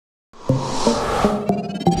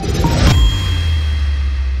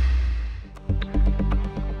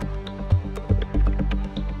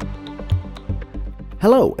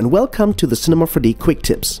Hello and welcome to the Cinema 4D Quick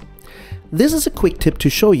Tips. This is a quick tip to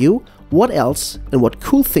show you what else and what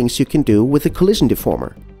cool things you can do with the Collision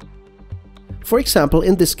Deformer. For example,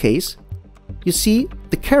 in this case, you see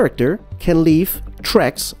the character can leave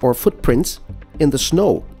tracks or footprints in the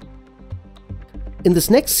snow. In this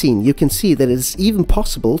next scene you can see that it is even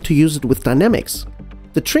possible to use it with dynamics.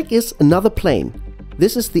 The trick is another plane.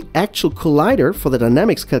 This is the actual collider for the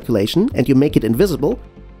dynamics calculation and you make it invisible.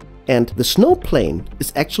 And the snow plane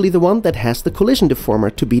is actually the one that has the collision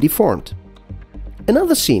deformer to be deformed.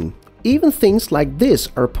 Another scene. Even things like this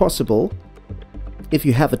are possible. If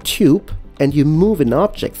you have a tube and you move an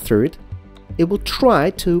object through it, it will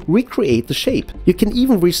try to recreate the shape. You can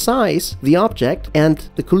even resize the object, and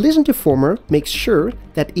the collision deformer makes sure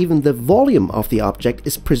that even the volume of the object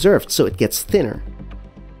is preserved so it gets thinner.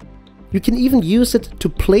 You can even use it to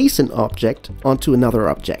place an object onto another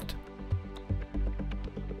object.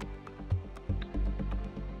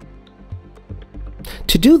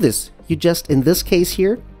 To do this, you just, in this case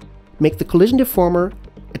here, make the collision deformer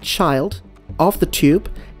a child of the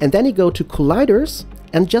tube, and then you go to colliders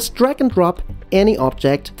and just drag and drop any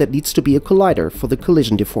object that needs to be a collider for the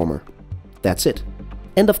collision deformer. That's it.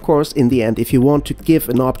 And of course, in the end, if you want to give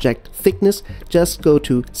an object thickness, just go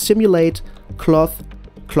to Simulate Cloth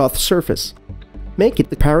Surface. Make it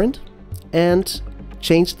the parent and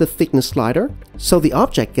change the thickness slider so the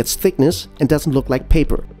object gets thickness and doesn't look like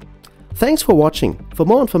paper. Thanks for watching. For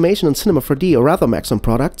more information on Cinema 4D or other Maxon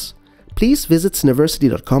products, please visit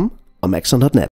cineversity.com or maxon.net.